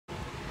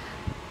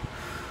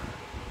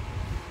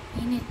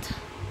Init.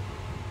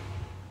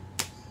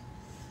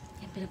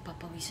 Yan,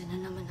 pinagpapawisan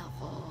na naman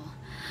ako.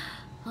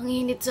 Ang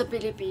init sa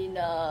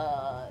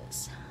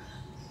Pilipinas.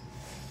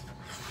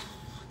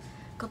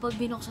 Kapag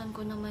binuksan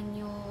ko naman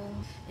yung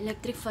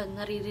electric fan,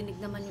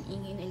 naririnig naman yung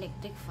ingay ng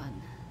electric fan.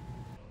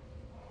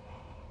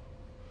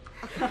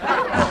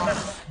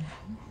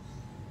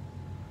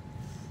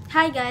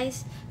 Hi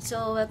guys!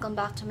 So, welcome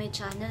back to my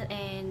channel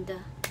and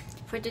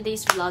for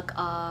today's vlog,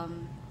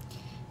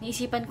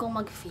 naisipan kong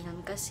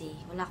mag-film kasi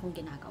wala akong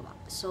ginagawa.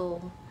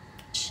 So,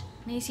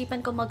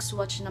 naisipan kong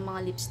mag-swatch ng mga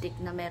lipstick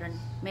na meron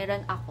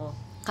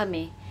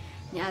kami,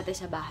 ni ate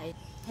sa bahay.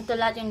 Ito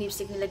lahat yung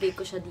lipstick, nilagay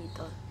ko siya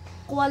dito.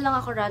 Kuha lang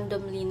ako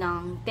randomly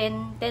ng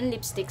 10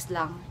 lipsticks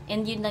lang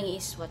and yun lang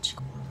i-swatch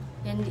ko.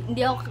 Yan,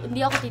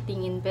 hindi ako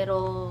titingin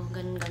pero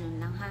ganun-ganun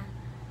lang ha.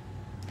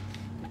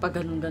 Pag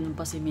ganun-ganun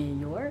pa si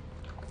Mayor.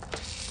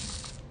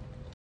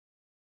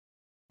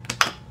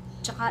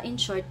 Tsaka in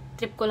short,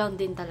 trip ko lang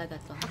din talaga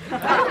to. 4,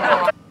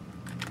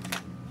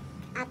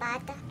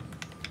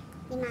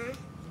 5,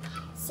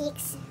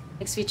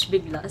 6. Nag-switch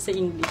bigla sa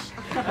English.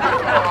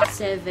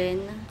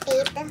 7,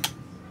 8,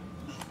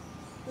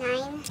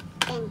 9,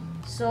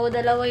 10. So,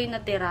 dalawa yung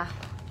natira.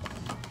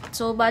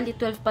 So, bali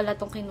 12 pala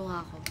tong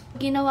kinuha ko.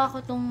 Ginawa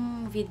ko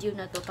tong video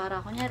na to para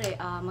kunyari,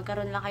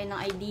 magkaroon lang kayo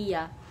ng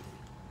idea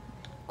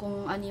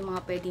kung ano yung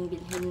mga pwedeng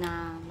bilhin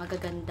na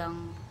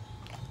magagandang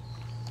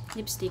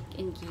lipstick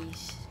in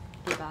case,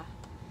 diba?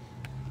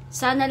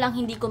 Sana lang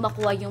hindi ko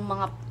makuha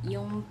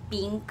yung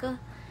pink,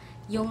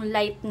 yung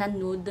light na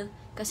nude,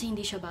 kasi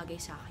hindi siya bagay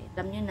sa akin.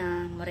 Alam nyo na,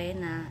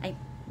 morena, ay,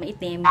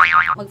 maitim.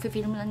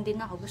 Mag-film lang din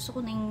ako. Gusto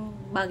ko na yung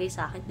bagay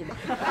sa akin, diba?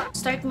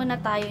 Start muna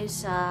tayo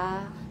sa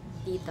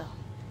dito.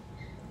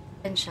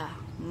 Yan siya,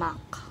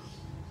 MAC.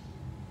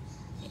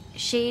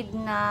 Shade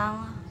ng,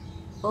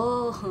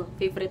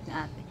 favorite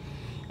na ate.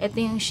 Ito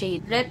yung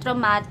shade, Retro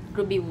Matte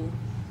Ruby Woo.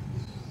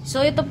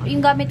 So, ito, yung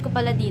gamit ko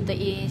pala dito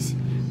is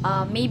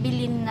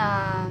Maybelline na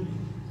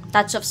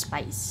Touch of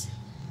Spice.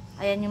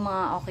 Ayan yung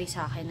mga okay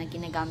sa akin na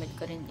ginagamit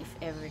ko rin if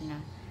ever na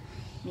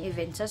may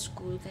event sa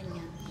school,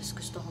 ganyan.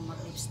 Gusto ko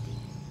mag-lipstick.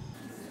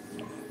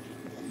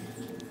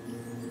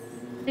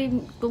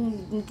 Kung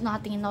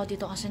nakatingin ako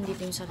dito kasi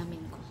dito yung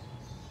salamin ko.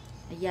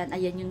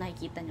 Ayan yung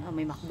nakikita nyo.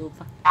 May makdo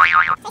pa.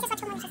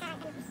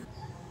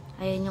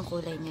 Ayan yung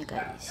kulay niya,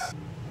 guys.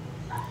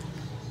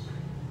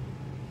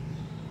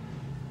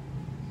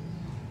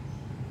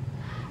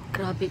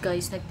 Grabe,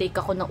 guys. Nag-take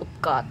ako ng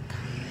upcut.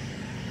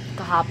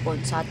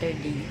 Kahapon,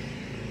 Saturday.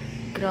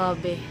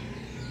 Grabe.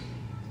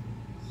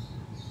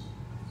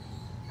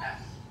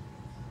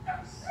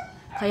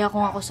 Kaya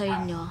kung ako sa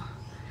inyo,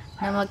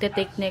 na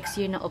magte-take next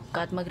year na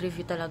upcut,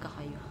 mag-review talaga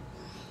kayo.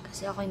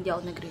 Kasi ako hindi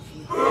ako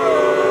nag-review.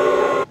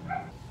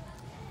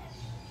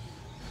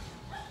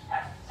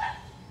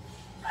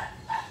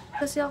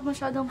 Kasi ako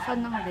masyadong fan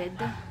ng red.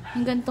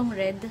 Yung gantong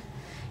red.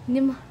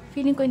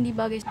 Feeling ko hindi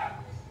bagay.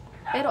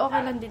 Pero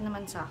okay lang din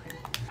naman sa akin.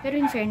 Pero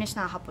in fairness,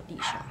 nakakaputi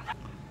siya.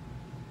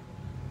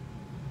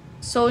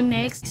 So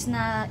next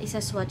na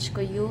isa-swatch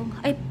ko yung,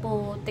 ay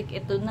putik,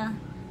 ito na.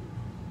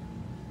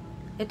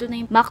 Ito na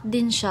yung MAC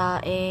din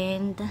siya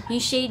and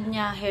yung shade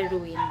niya,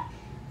 Heroine.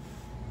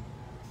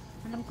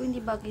 Alam ko hindi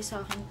bagay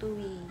sa akin to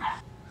eh.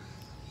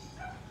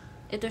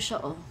 Ito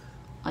siya oh.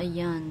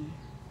 Ayan.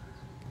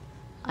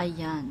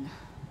 Ayan.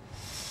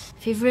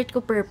 Favorite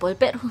ko purple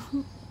pero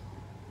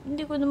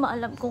hindi ko na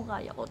maalam kung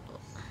kaya ko to.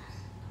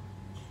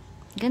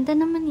 Ganda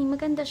naman eh.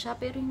 Maganda siya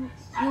pero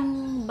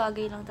yung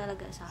bagay lang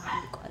talaga sa akin.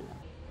 Hindi ko alam.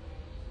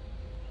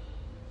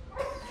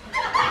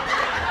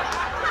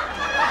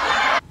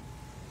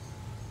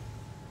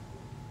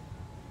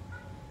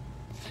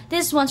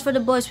 This one's for the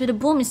boys with a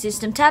booming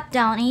system, tap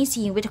down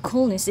AC with a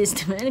cooling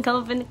system, and come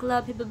up in the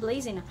club, people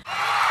blazing.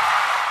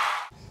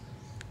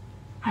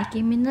 Nicki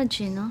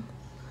Minaj, no?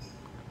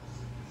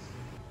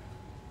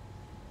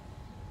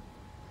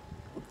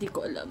 Hindi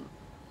ko alam.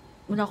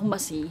 Wala akong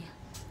masi.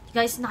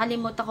 Guys,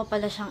 nakalimutan ko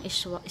pala siyang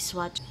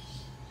iswatch.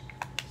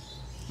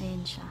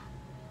 Ayan siya.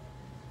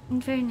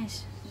 In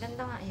fairness,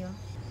 ganda nga yun.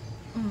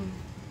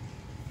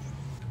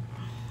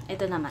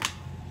 Ito naman.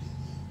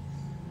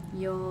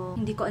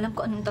 Hindi ko alam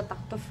kung anong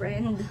tatak to,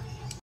 friend.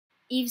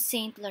 Yves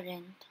Saint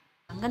Laurent.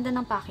 Ang ganda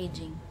ng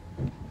packaging.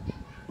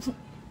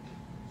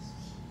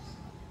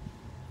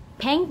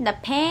 Pink na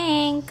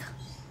pink!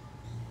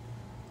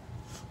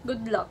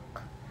 Good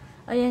luck.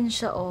 Ayan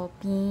siya, oh.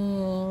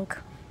 Pink.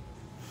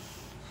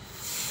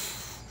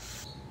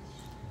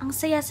 Ang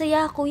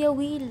saya-saya, Kuya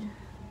Will.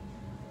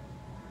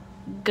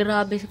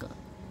 Grabe.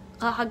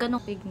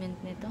 Kakaganong pigment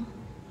nito.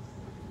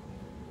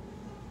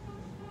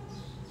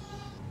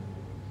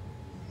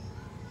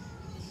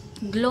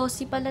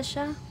 Glossy pala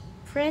siya,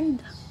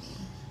 friend.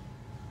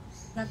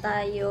 Na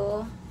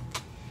tayo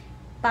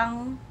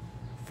pang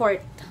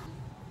 4th.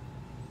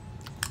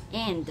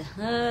 And,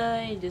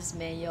 ay, Diyos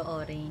mayo,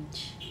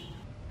 orange.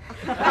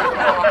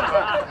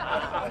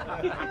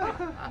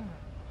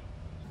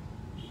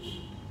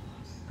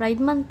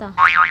 Pride month ah.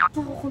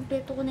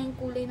 Nakukumpleto ko na yung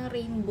kulay na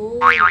rainbow.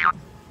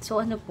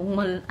 So, ano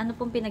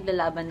pong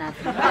pinaglalaban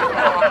natin?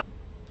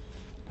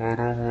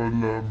 Para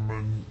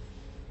malaman.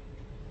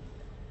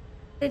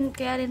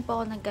 Kaya rin po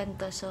ako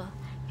nagganto. So,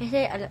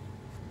 kasi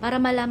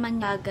para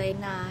malaman bagay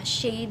na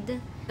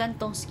shade,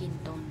 gantong skin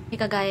tone. May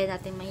kagaya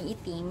natin may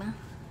itim.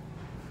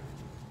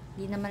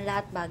 Hindi naman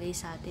lahat bagay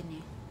sa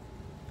atin eh.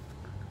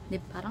 Di,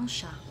 parang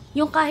siya.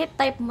 Yung kahit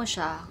type mo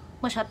siya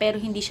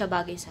pero hindi siya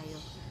bagay sa'yo.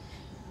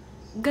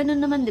 Ganun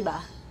naman, di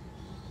ba?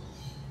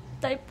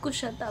 Type ko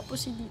siya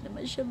tapos hindi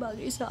naman siya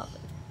bagay sa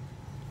akin.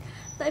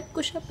 Type ko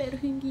siya pero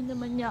hindi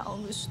naman niya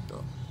ako gusto.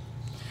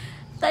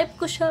 Type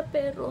ko siya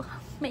pero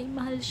may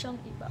mahal siyang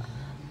iba.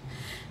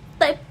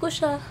 Type ko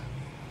siya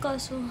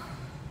kaso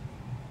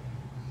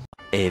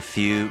a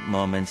few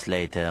moments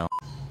later.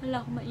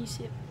 wala akong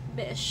maisip.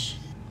 Besh.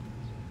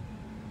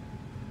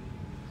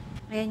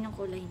 Ayan yung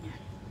kulay niya.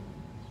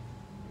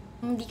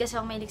 Hindi kasi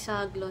ako mahilig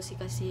sa glossy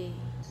kasi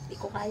hindi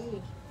ko kaya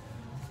eh.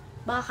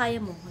 Baka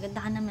kaya mo. Maganda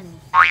ka naman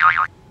eh.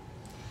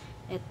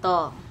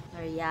 Ito.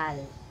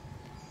 L'Oreal.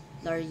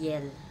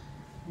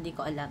 Hindi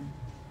ko alam.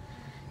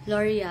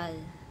 L'Oreal.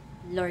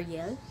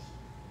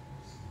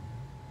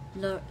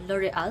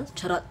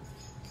 Charot.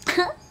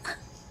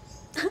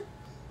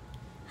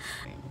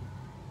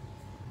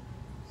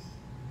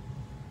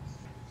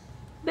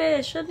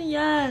 Besh, ano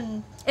yan?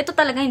 Ito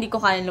talaga hindi ko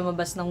kaya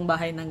lumabas ng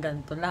bahay ng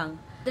ganito lang.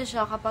 Ito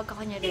siya kapag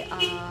kunyari,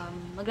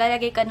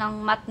 maglalagay ka ng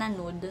matte na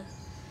nude,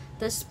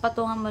 tapos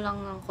patungan mo lang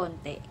ng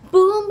konti.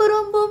 Boom,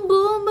 boom, boom,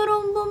 boom,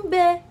 boom, boom,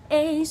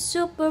 bass,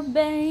 super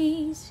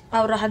bass.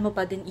 Aurahan mo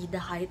pa din,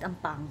 Ida, kahit ang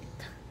pangit.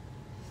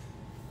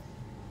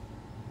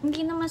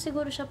 Hindi naman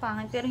siguro siya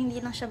pangit, pero hindi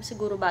lang siya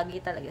siguro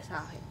bagay talaga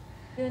sa akin.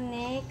 Yung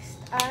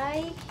next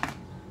ay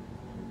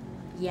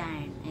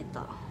yan,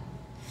 ito.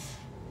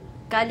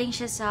 Galing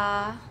siya sa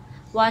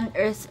One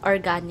Earth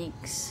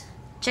Organics.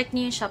 Check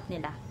niyo yung shop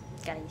nila,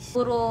 guys.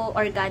 Puro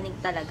organic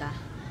talaga.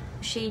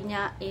 Shade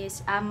niya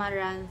is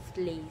Amaranth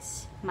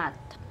Lace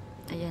Matte.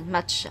 Ayan,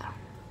 matte siya.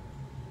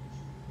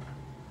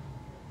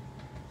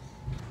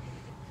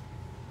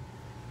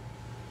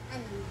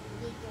 Ano?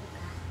 Video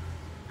ka?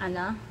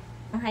 Ano?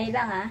 Hi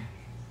lang ah.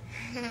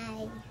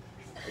 Hi.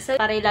 So,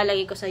 para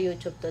ilalagay ko sa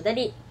YouTube to.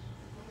 Dali.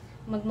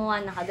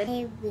 Magmuha na ka.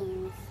 Dali. I've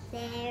been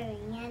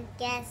staring at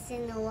gas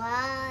in the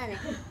water.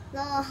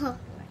 No.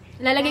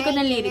 Lalagay ko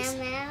ng lyrics.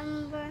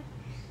 Remember,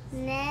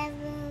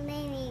 never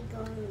let me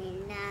go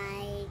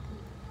midnight.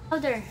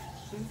 Louder.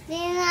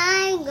 Till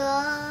I go.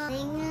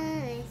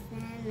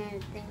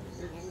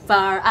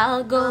 Far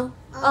I'll go.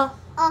 Oh.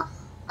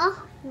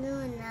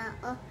 Luna.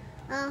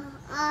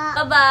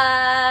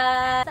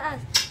 Bye-bye!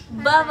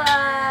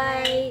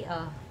 Bye-bye!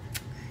 Oh.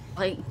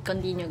 Okay,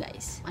 continue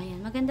guys. Ayan,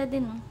 maganda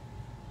din, no?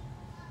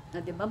 Na,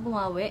 diba?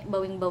 Bumawi.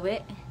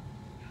 Bawing-bawi.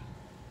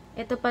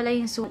 Ito pala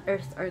yung One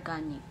Earth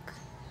Organic.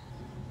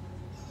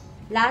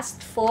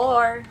 Last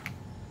 4.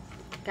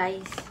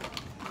 Guys.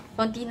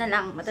 Konti na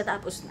lang.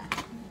 Matatapos na.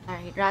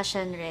 Alright,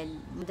 Russian Red.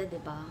 Maganda,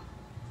 diba?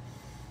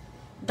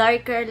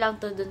 Darker lang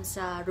to dun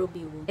sa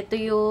Ruby Woo. Ito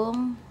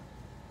yung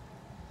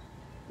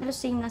halos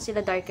same lang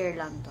sila, darker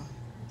lang to.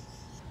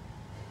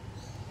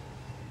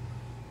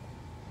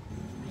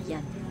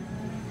 Ayan.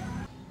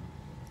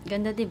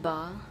 Ganda,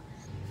 diba?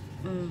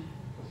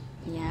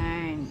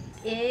 Yan.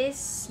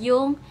 Is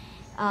yung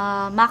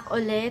MAC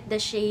ulit, the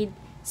shade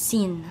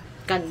Sin.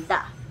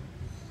 Ganda.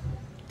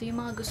 Ito yung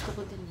mga gusto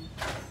ko din eh.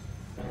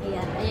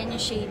 Ayan. Ayan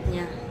yung shade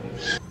niya.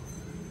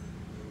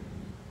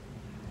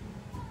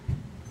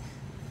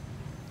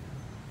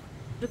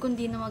 Pero kung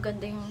di na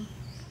maganda yung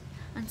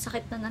ang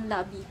sakit na ng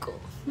labi ko.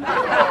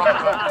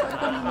 Pero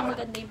kung di na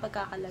maganda yung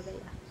pagkakalagay.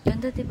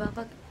 Ganda, diba?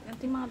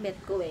 Ito yung mga bet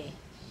ko eh.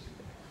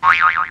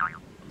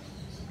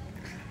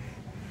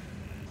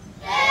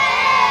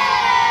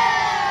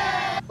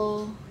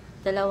 So,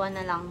 dalawa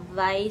na lang.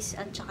 Vice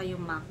at saka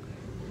yung MAC.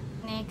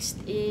 Next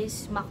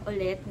is MAC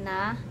ulit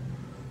na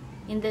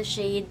in the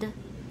shade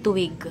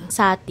Twig.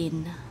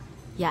 Satin.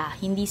 Yeah,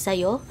 hindi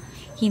sa'yo,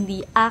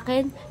 hindi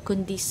akin,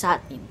 kundi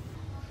satin.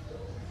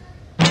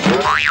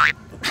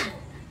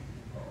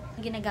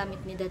 Ginagamit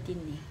ni Datin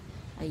eh.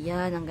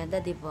 Ayan, ang ganda,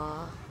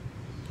 diba?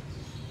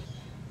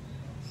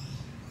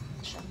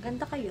 Ang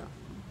ganda kayo.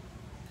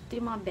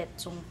 Ito yung mga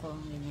betsong ko,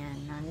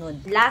 ganyan, na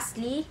nude.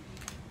 Lastly,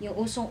 yung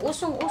usong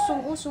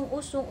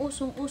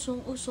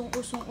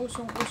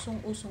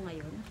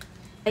ngayon.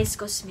 Ice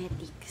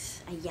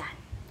Cosmetics. Ayan.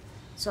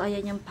 So,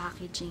 ayan yung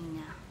packaging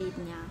niya. Shade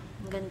niya.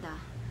 Ang ganda.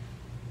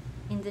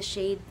 In the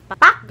shade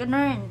Pak!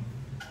 Ganern!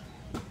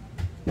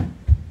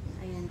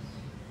 Ayan.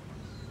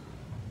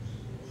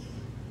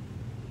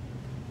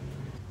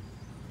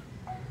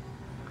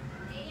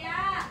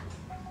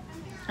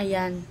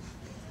 Ayan.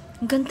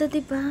 Ang ganda,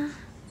 diba?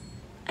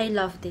 I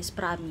love this,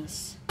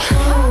 promise.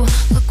 Oh,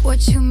 look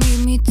what you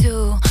made me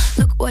do.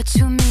 Look what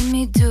you made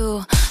me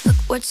do.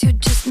 Look what you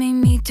just made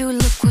me do.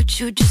 Look what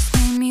you just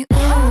made me.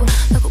 Oh,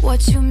 look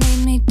what you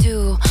made me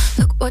do.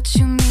 Look what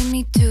you made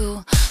me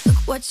do. Look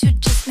what you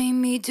just made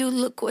me do.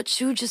 Look what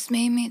you just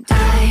made me do.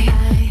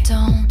 I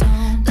don't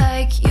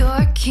like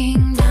your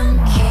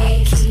kingdom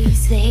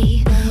keys.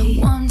 They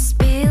once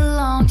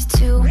belonged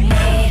to me.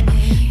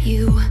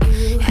 You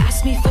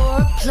asked me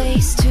for a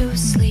place to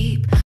sleep.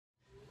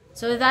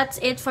 So, that's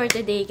it for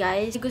today,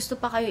 guys. Gusto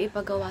pa kayo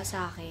ipagawa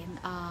sa akin,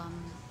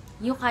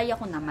 yung kaya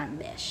ko naman,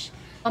 besh.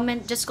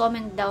 Just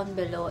comment down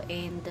below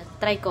and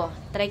try ko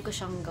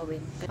siyang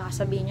gawin. Baka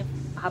sabihin nyo,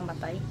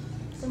 pakamatay.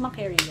 So,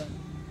 makarry yun.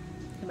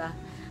 Diba?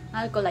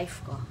 Mahal ko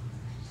life ko.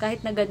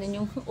 Kahit na ganun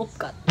yung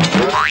upcut.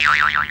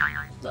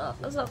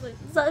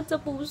 Sakit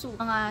sa puso.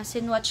 Mga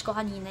sinwatch ko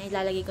kanina,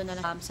 ilalagay ko na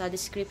lang sa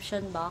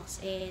description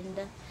box. And,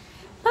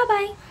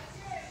 bye-bye!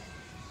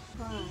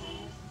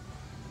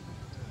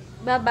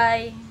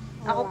 Bye-bye!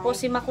 Ako po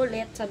si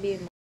Makulit,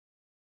 sabihin mo.